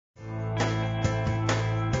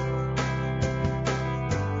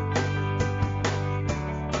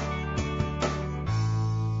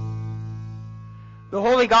The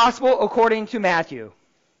Holy Gospel according to Matthew.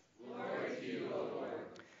 Glory to you, O Lord.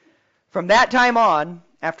 From that time on,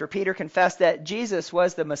 after Peter confessed that Jesus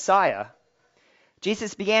was the Messiah,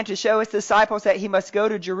 Jesus began to show his disciples that he must go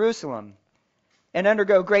to Jerusalem and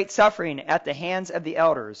undergo great suffering at the hands of the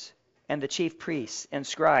elders and the chief priests and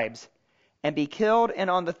scribes, and be killed, and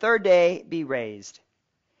on the third day be raised.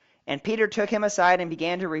 And Peter took him aside and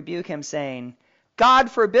began to rebuke him, saying, God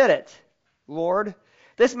forbid it, Lord,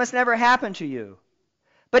 this must never happen to you.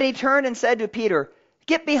 But he turned and said to Peter,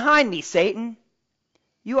 Get behind me, Satan.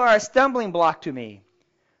 You are a stumbling block to me,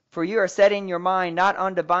 for you are setting your mind not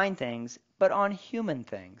on divine things, but on human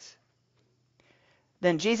things.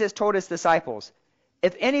 Then Jesus told his disciples,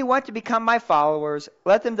 If any want to become my followers,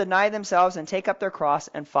 let them deny themselves and take up their cross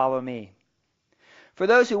and follow me. For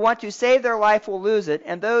those who want to save their life will lose it,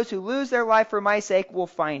 and those who lose their life for my sake will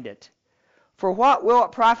find it. For what will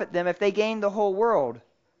it profit them if they gain the whole world,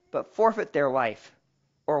 but forfeit their life?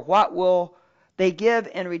 Or what will they give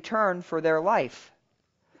in return for their life?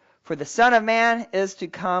 For the Son of Man is to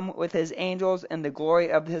come with his angels in the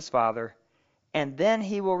glory of his Father, and then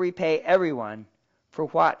he will repay everyone for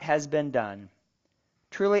what has been done.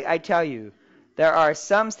 Truly I tell you, there are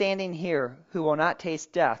some standing here who will not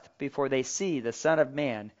taste death before they see the Son of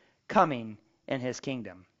Man coming in his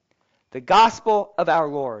kingdom. The Gospel of our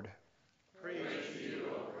Lord. Praise to you,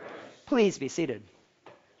 O Christ. Please be seated.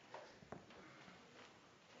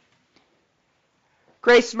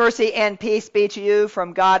 Grace, mercy, and peace be to you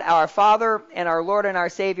from God our Father and our Lord and our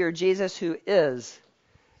Savior Jesus, who is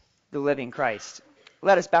the living Christ.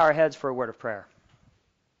 Let us bow our heads for a word of prayer.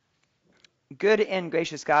 Good and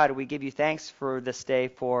gracious God, we give you thanks for this day,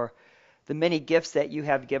 for the many gifts that you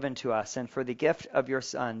have given to us, and for the gift of your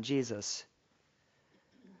Son, Jesus,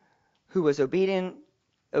 who was obedient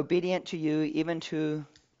to you even to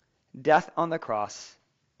death on the cross,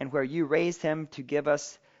 and where you raised him to give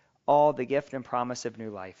us all the gift and promise of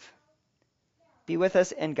new life. Be with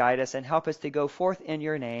us and guide us, and help us to go forth in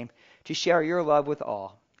your name to share your love with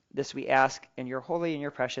all. This we ask in your holy and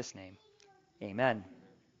your precious name. Amen.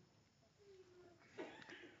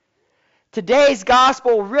 Today's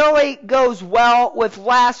gospel really goes well with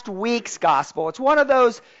last week's gospel. It's one of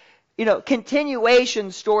those,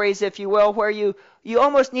 continuation stories, if you will, where you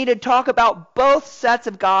almost need to talk about both sets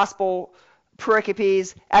of gospel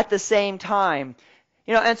pericopes at the same time.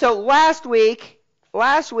 And so last week,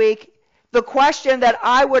 the question that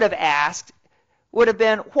I would have asked would have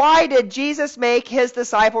been, why did Jesus make his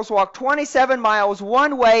disciples walk 27 miles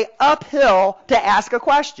one way uphill to ask a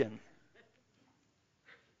question?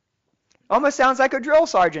 Almost sounds like a drill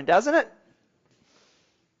sergeant, doesn't it?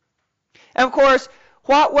 And of course,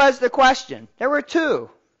 what was the question? There were two.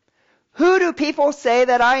 Who do people say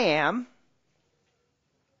that I am?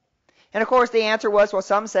 And of course the answer was, well,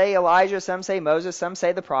 some say Elijah, some say Moses, some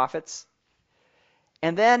say the prophets.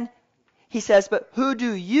 And then he says, but who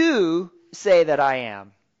do you say that I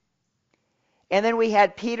am? And then we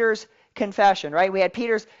had Peter's confession, right? We had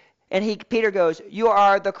Peter goes, you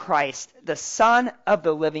are the Christ, the Son of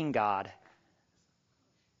the living God.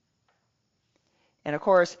 And of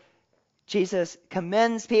course, Jesus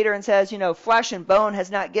commends Peter and says, flesh and bone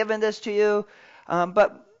has not given this to you,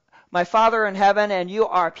 but my Father in heaven, and you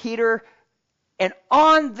are Peter, and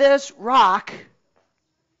on this rock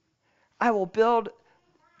I will build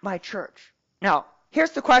my church. Now,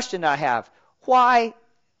 here's the question I have. Why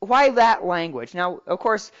that language? Now, of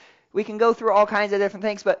course, we can go through all kinds of different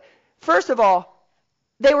things, but first of all,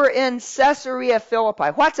 they were in Caesarea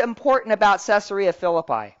Philippi. What's important about Caesarea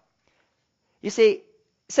Philippi? You see,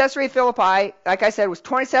 Caesarea Philippi, like I said, was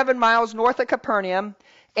 27 miles north of Capernaum,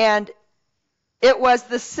 and it was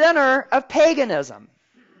the center of paganism.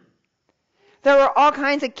 There were all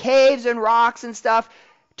kinds of caves and rocks and stuff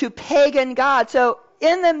to pagan gods. So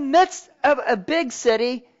in the midst of a big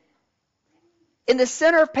city, in the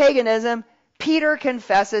center of paganism, Peter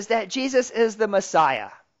confesses that Jesus is the Messiah.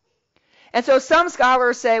 And so some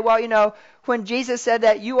scholars say, well, when Jesus said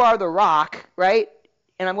that you are the rock, right,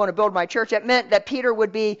 and I'm going to build my church, it meant that Peter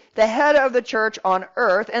would be the head of the church on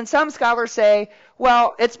earth. And some scholars say,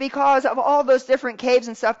 well, it's because of all those different caves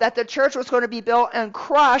and stuff that the church was going to be built and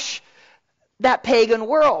crush that pagan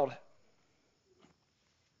world.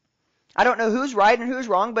 I don't know who's right and who's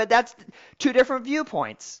wrong, but that's two different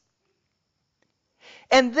viewpoints.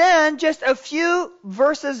 And then just a few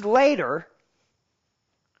verses later,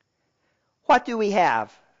 what do we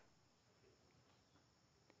have?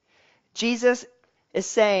 Jesus is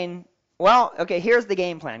saying, well, okay, here's the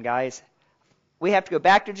game plan, guys. We have to go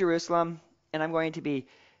back to Jerusalem, and I'm going to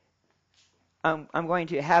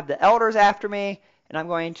have the elders after me, and I'm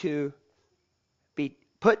going to be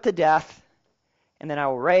put to death, and then I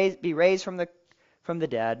will be raised from the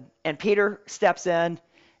dead. And Peter steps in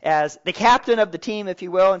as the captain of the team, if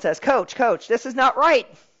you will, and says, Coach, this is not right.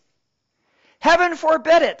 Heaven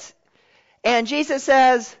forbid it. And Jesus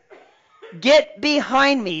says, get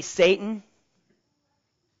behind me, Satan.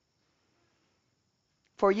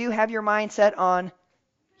 For you have your mind set on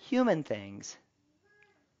human things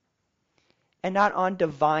and not on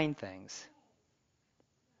divine things.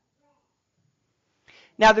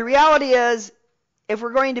 Now, the reality is, if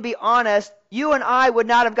we're going to be honest, you and I would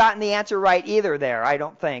not have gotten the answer right either there, I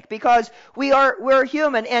don't think, because we're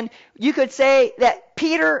human. And you could say that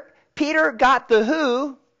Peter got the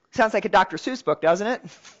who. Sounds like a Dr. Seuss book, doesn't it?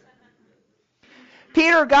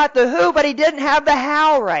 Peter got the who, but he didn't have the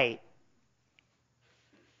how right.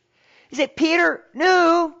 You see, Peter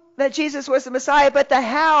knew that Jesus was the Messiah, but the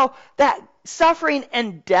how, that suffering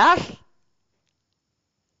and death?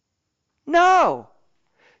 No.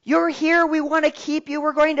 You're here. We want to keep you.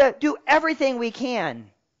 We're going to do everything we can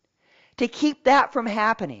to keep that from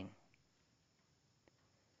happening.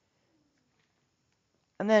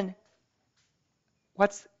 And then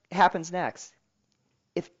what happens next?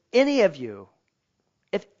 If any of you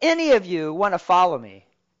want to follow me,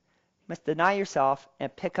 you must deny yourself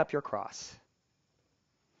and pick up your cross.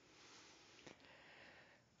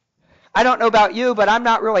 I don't know about you, but I'm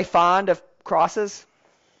not really fond of crosses.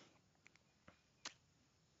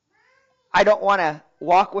 I don't want to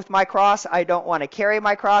walk with my cross. I don't want to carry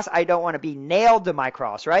my cross. I don't want to be nailed to my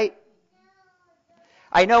cross, right?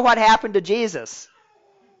 I know what happened to Jesus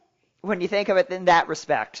when you think of it in that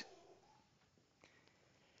respect.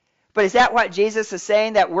 But is that what Jesus is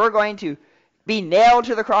saying, that we're going to be nailed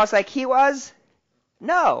to the cross like he was?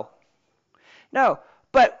 No.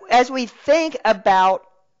 But as we think about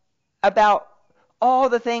all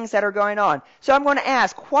the things that are going on. So I'm going to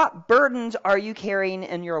ask, what burdens are you carrying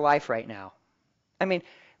in your life right now? I mean,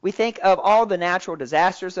 we think of all the natural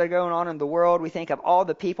disasters that are going on in the world. We think of all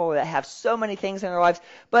the people that have so many things in their lives.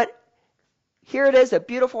 But here it is, a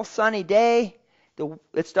beautiful sunny day.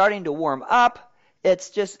 It's starting to warm up.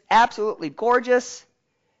 It's just absolutely gorgeous.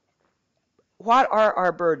 What are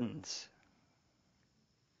our burdens?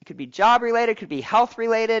 It could be job related. It could be health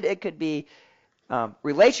related. It could be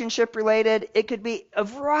relationship related. It could be a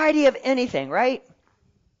variety of anything, right?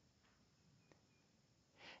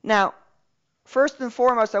 Now, first and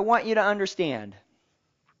foremost, I want you to understand,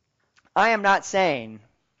 I am not saying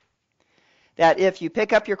that if you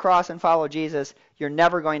pick up your cross and follow Jesus, you're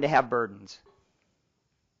never going to have burdens.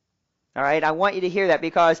 All right? I want you to hear that,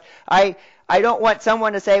 because I don't want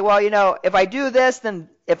someone to say, well, if I do this, then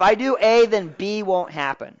if I do A, then B won't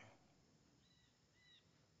happen.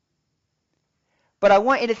 But I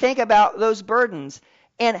want you to think about those burdens,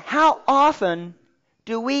 and how often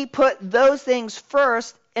do we put those things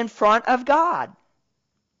first in front of God?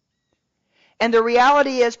 And the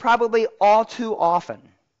reality is probably all too often.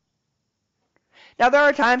 Now, there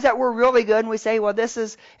are times that we're really good and we say, well,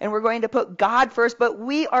 and we're going to put God first, but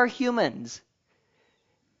we are humans.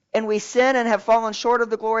 And we sin and have fallen short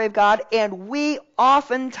of the glory of God, and we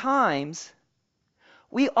oftentimes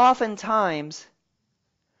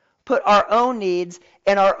put our own needs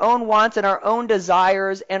and our own wants and our own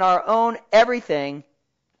desires and our own everything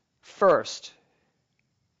first.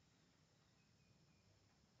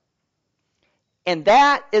 And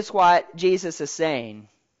that is what Jesus is saying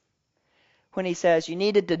when he says you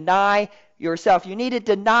need to deny yourself. You need to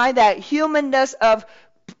deny that humanness of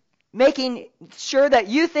making sure that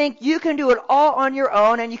you think you can do it all on your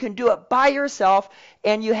own and you can do it by yourself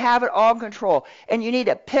and you have it all in control. And you need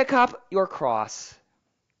to pick up your cross.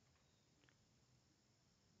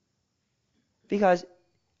 Because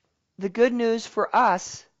the good news for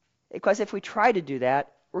us, because if we try to do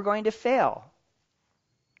that, we're going to fail.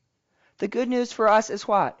 The good news for us is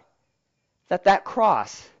what? That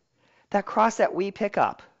cross that we pick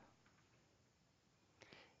up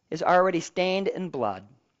is already stained in blood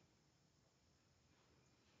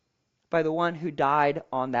by the one who died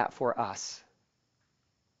on that for us.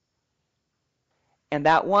 And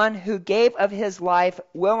that one who gave of his life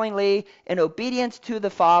willingly in obedience to the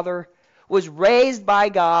Father was raised by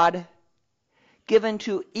God, given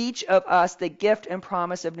to each of us the gift and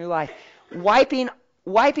promise of new life, wiping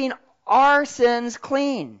our sins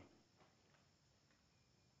clean.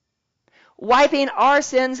 Wiping our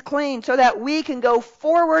sins clean so that we can go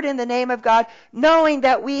forward in the name of God, knowing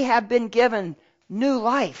that we have been given new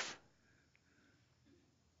life.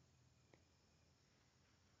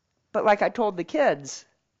 But like I told the kids,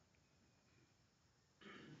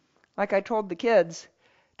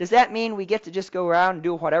 does that mean we get to just go around and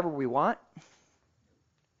do whatever we want?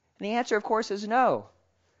 And the answer, of course, is no.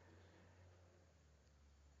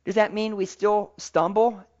 Does that mean we still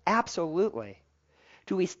stumble? Absolutely.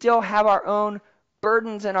 Do we still have our own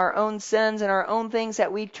burdens and our own sins and our own things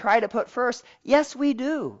that we try to put first? Yes, we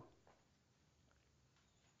do.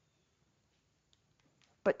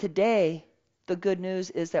 But today, the good news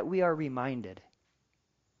is that we are reminded.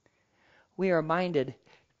 We are reminded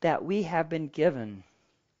that we have been given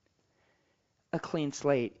a clean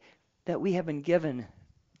slate, that we have been given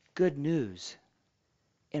good news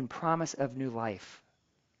and promise of new life.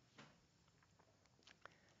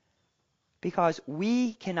 Because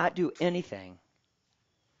we cannot do anything.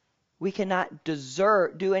 We cannot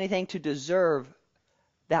do anything to deserve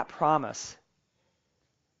that promise.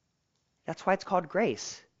 That's why it's called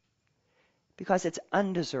grace. Because it's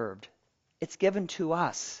undeserved. It's given to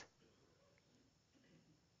us.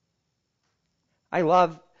 I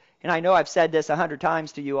love, and I know I've said this 100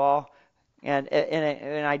 times to you all, and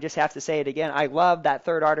I just have to say it again. I love that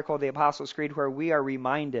third article of the Apostles' Creed where we are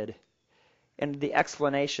reminded in the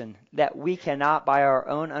explanation that we cannot by our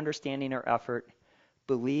own understanding or effort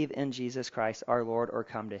believe in Jesus Christ our Lord or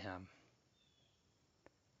come to him.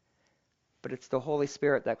 But it's the Holy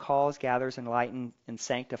Spirit that calls, gathers, enlightens, and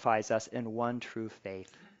sanctifies us in one true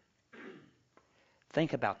faith.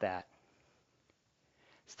 Think about that.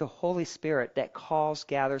 It's the Holy Spirit that calls,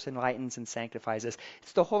 gathers, enlightens, and sanctifies us.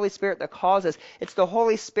 It's the Holy Spirit that calls us. It's the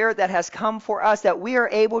Holy Spirit that has come for us, that we are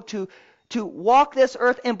able to walk this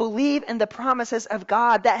earth and believe in the promises of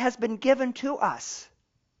God that has been given to us.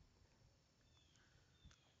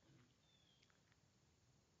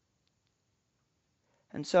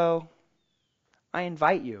 And so, I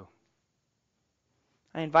invite you.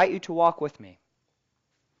 I invite you to walk with me.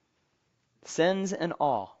 Sins and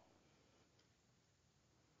all.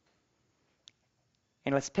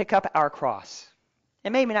 And let's pick up our cross.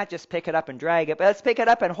 And maybe not just pick it up and drag it, but let's pick it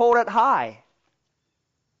up and hold it high.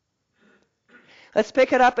 Let's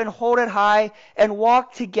pick it up and hold it high and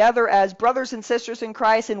walk together as brothers and sisters in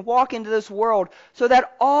Christ and walk into this world so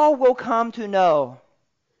that all will come to know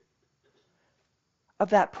of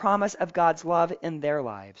that promise of God's love in their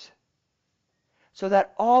lives. So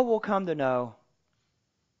that all will come to know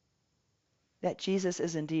that Jesus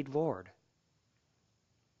is indeed Lord.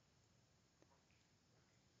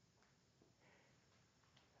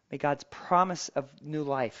 May God's promise of new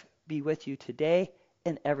life be with you today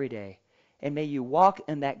and every day. And may you walk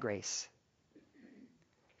in that grace,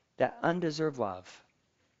 that undeserved love.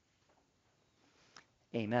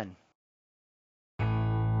 Amen.